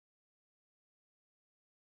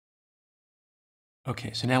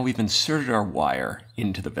Okay, so now we've inserted our wire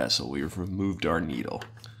into the vessel. We've removed our needle.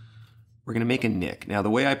 We're going to make a nick. Now, the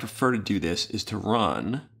way I prefer to do this is to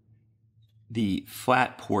run the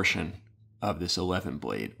flat portion of this 11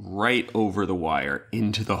 blade right over the wire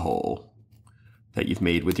into the hole that you've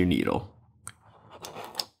made with your needle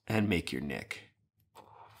and make your nick.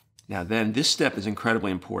 Now then, this step is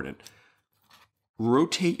incredibly important.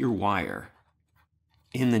 Rotate your wire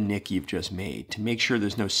in the nick you've just made to make sure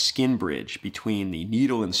there's no skin bridge between the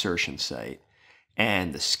needle insertion site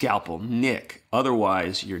and the scalpel nick.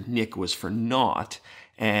 Otherwise, your nick was for naught,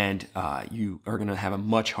 and you are going to have a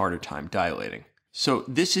much harder time dilating. So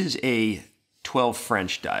this is a 12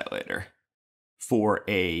 French dilator for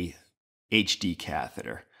a HD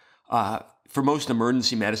catheter. For most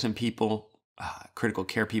emergency medicine people, critical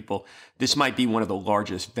care people, this might be one of the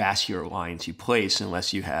largest vascular lines you place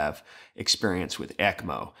unless you have experience with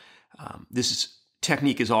ECMO. This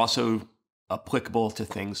technique is also applicable to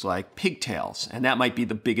things like pigtails, and that might be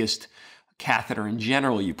the biggest catheter in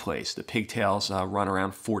general you place. The pigtails run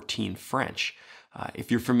around 14 French.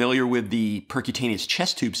 If you're familiar with the percutaneous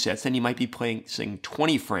chest tube sets, then you might be placing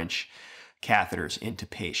 20 French catheters into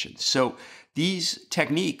patients. So these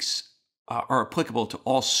techniques are applicable to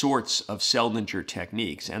all sorts of Sledinger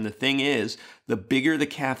techniques. And the thing is, the bigger the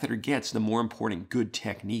catheter gets, the more important good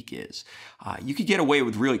technique is. You could get away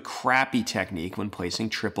with really crappy technique when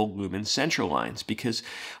placing triple lumen central lines because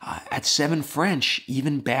at 7 French,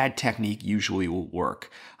 even bad technique usually will work.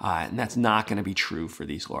 And that's not going to be true for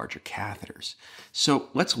these larger catheters. So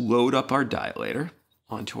let's load up our dilator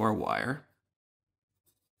onto our wire.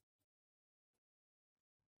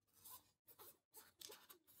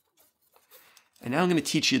 And now I'm going to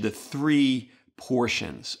teach you the 3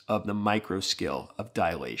 portions of the MicroSkill of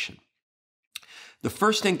dilation. The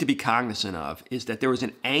first thing to be cognizant of is that there was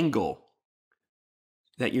an angle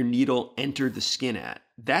that your needle entered the skin at.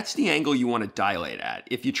 That's the angle you want to dilate at.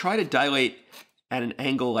 If you try to dilate at an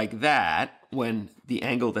angle like that, when the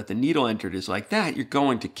angle that the needle entered is like that, you're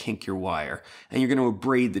going to kink your wire and you're going to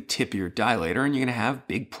abrade the tip of your dilator and you're going to have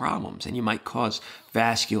big problems and you might cause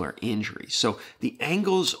vascular injury. So the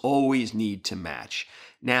angles always need to match.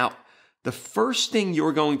 Now, the first thing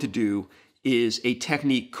you're going to do is a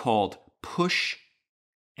technique called push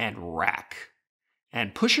and rack.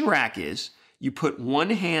 And push and rack is you put one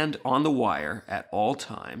hand on the wire at all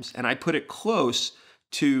times, and I put it close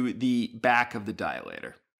to the back of the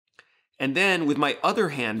dilator. And then with my other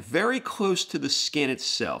hand very close to the skin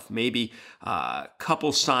itself, maybe a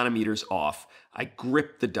couple centimeters off, I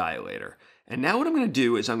grip the dilator. And now what I'm going to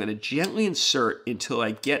do is I'm going to gently insert until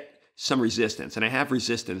I get some resistance. And I have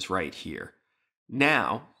resistance right here.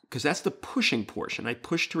 Now, because that's the pushing portion, I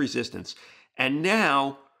push to resistance. And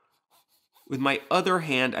now with my other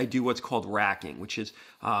hand, I do what's called racking, which is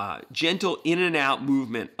gentle in and out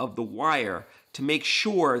movement of the wire to make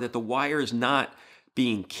sure that the wire is not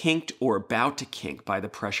being kinked or about to kink by the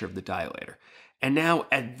pressure of the dilator. And now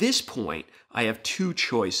at this point, I have 2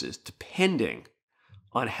 choices depending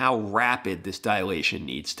on how rapid this dilation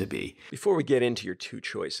needs to be. Before we get into your 2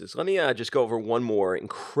 choices, let me just go over one more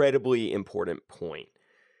incredibly important point.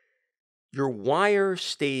 Your wire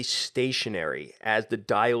stays stationary as the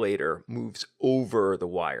dilator moves over the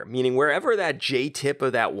wire, meaning wherever that J-tip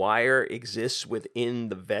of that wire exists within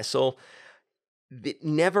the vessel, it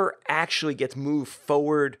never actually gets moved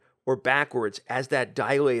forward or backwards as that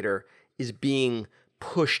dilator is being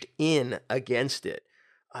pushed in against it.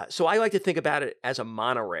 So I like to think about it as a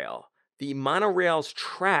monorail. The monorail's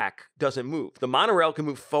track doesn't move. The monorail can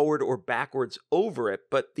move forward or backwards over it,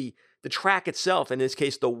 but the track itself, in this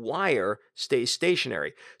case, the wire, stays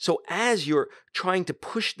stationary. So as you're trying to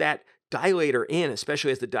push that dilator in,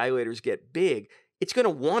 especially as the dilators get big, it's going to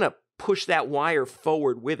want to push that wire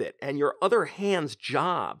forward with it. And your other hand's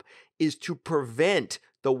job is to prevent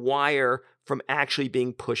the wire from actually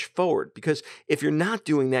being pushed forward. Because if you're not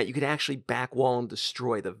doing that, you could actually backwall and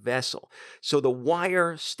destroy the vessel. So the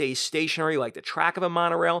wire stays stationary like the track of a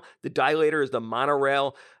monorail. The dilator is the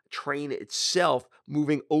monorail train itself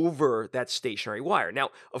moving over that stationary wire. Now,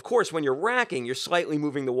 of course, when you're racking, you're slightly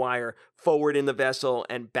moving the wire forward in the vessel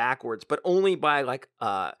and backwards, but only by like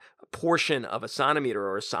a portion of a centimeter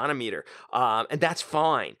or a centimeter, and that's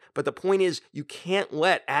fine. But the point is, you can't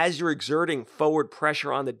let, as you're exerting forward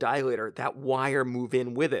pressure on the dilator, that wire move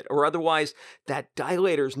in with it, or otherwise that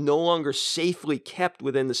dilator is no longer safely kept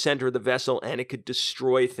within the center of the vessel and it could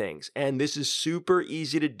destroy things. And this is super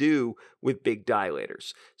easy to do with big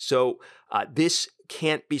dilators. So this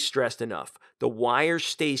can't be stressed enough. The wire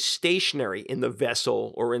stays stationary in the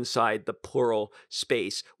vessel or inside the pleural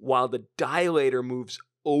space while the dilator moves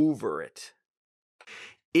over it.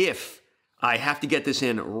 If I have to get this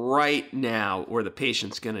in right now or the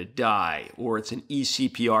patient's going to die, or it's an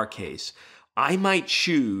eCPR case, I might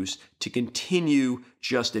choose to continue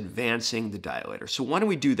just advancing the dilator. So why don't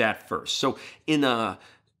we do that first? So in a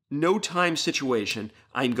no time situation,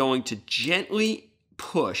 I'm going to gently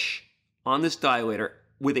push on this dilator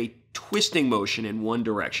with a twisting motion in one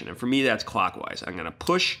direction. And for me, that's clockwise. I'm going to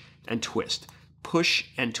push and twist, push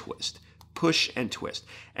and twist, push and twist.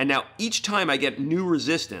 And now each time I get new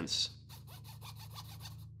resistance,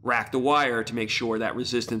 rack the wire to make sure that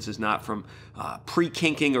resistance is not from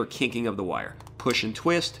pre-kinking or kinking of the wire. Push and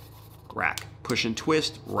twist, rack. Push and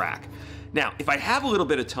twist, rack. Now, if I have a little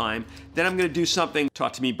bit of time, then I'm going to do something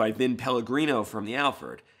taught to me by Vin Pellegrino from the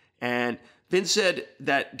Alfred. And Vin said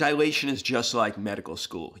that dilation is just like medical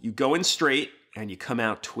school. You go in straight and you come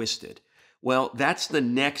out twisted. Well, that's the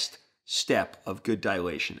next step of good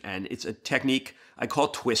dilation. And it's a technique I call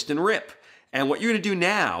twist and rip. And what you're going to do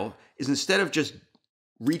now is, instead of just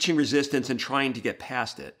reaching resistance and trying to get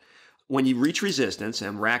past it, when you reach resistance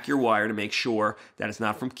and rack your wire to make sure that it's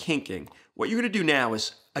not from kinking, what you're going to do now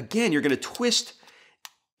is, again, you're going to twist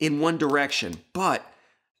in one direction, but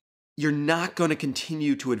you're not going to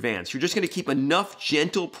continue to advance. You're just going to keep enough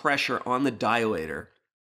gentle pressure on the dilator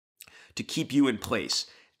to keep you in place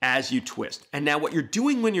as you twist. And now what you're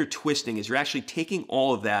doing when you're twisting is you're actually taking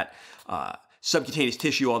all of that subcutaneous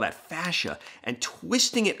tissue, all that fascia, and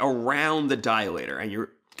twisting it around the dilator. And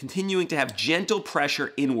you're continuing to have gentle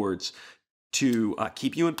pressure inwards to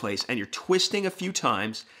keep you in place. And you're twisting a few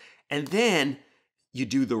times, and then you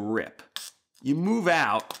do the rip. You move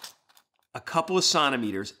out a couple of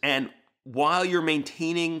centimeters, and while you're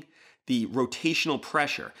maintaining the rotational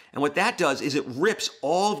pressure. And what that does is it rips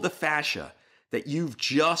all of the fascia that you've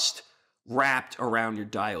just wrapped around your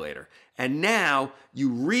dilator. And now you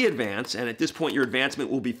re-advance, and at this point your advancement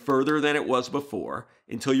will be further than it was before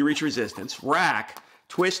until you reach resistance. Rack,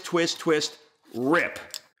 twist, twist, twist, rip.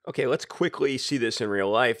 Okay, let's quickly see this in real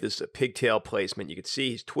life. This is a pigtail placement. You can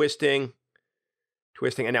see he's twisting,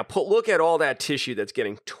 twisting, and now look at all that tissue that's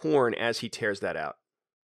getting torn as he tears that out.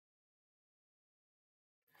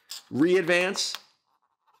 Re-advance,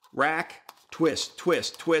 rack, twist,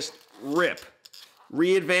 twist, twist, rip.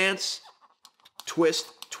 Re-advance, twist,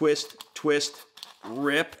 twist, twist,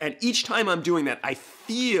 rip. And each time I'm doing that, I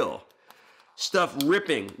feel stuff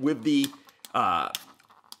ripping with the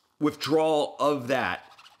withdrawal of that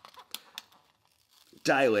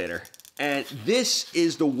dilator. And this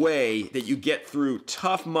is the way that you get through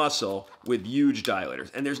tough muscle with huge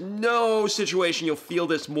dilators. And there's no situation you'll feel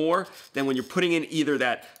this more than when you're putting in either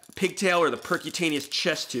that pigtail or the percutaneous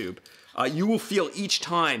chest tube. You will feel each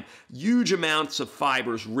time huge amounts of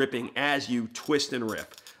fibers ripping as you twist and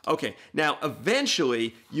rip. Okay, now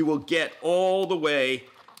eventually you will get all the way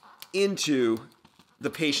into the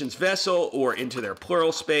patient's vessel or into their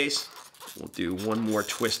pleural space. We'll do one more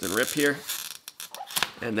twist and rip here,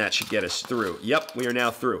 and that should get us through. Yep, we are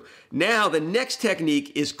now through. Now the next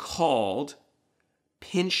technique is called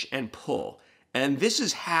pinch and pull. And this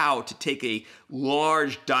is how to take a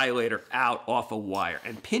large dilator out off a wire.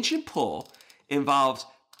 And pinch and pull involves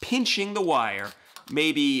pinching the wire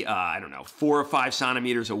maybe, 4 or 5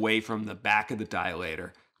 centimeters away from the back of the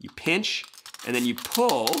dilator. You pinch, and then you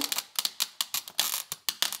pull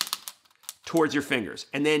towards your fingers.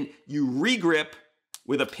 And then you re-grip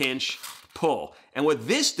with a pinch, pull. And what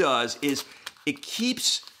this does is it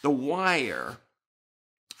keeps the wire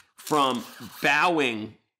from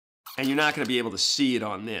bowing. And you're not going to be able to see it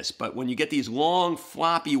on this, but when you get these long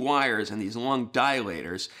floppy wires and these long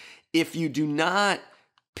dilators, if you do not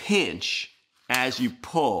pinch as you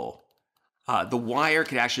pull, the wire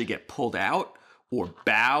could actually get pulled out or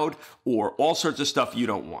bowed or all sorts of stuff you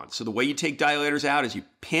don't want. So the way you take dilators out is you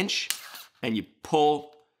pinch and you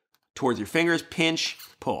pull towards your fingers, pinch,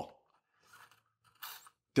 pull.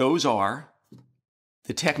 Those are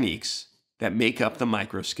the techniques that make up the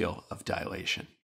microskill of dilation.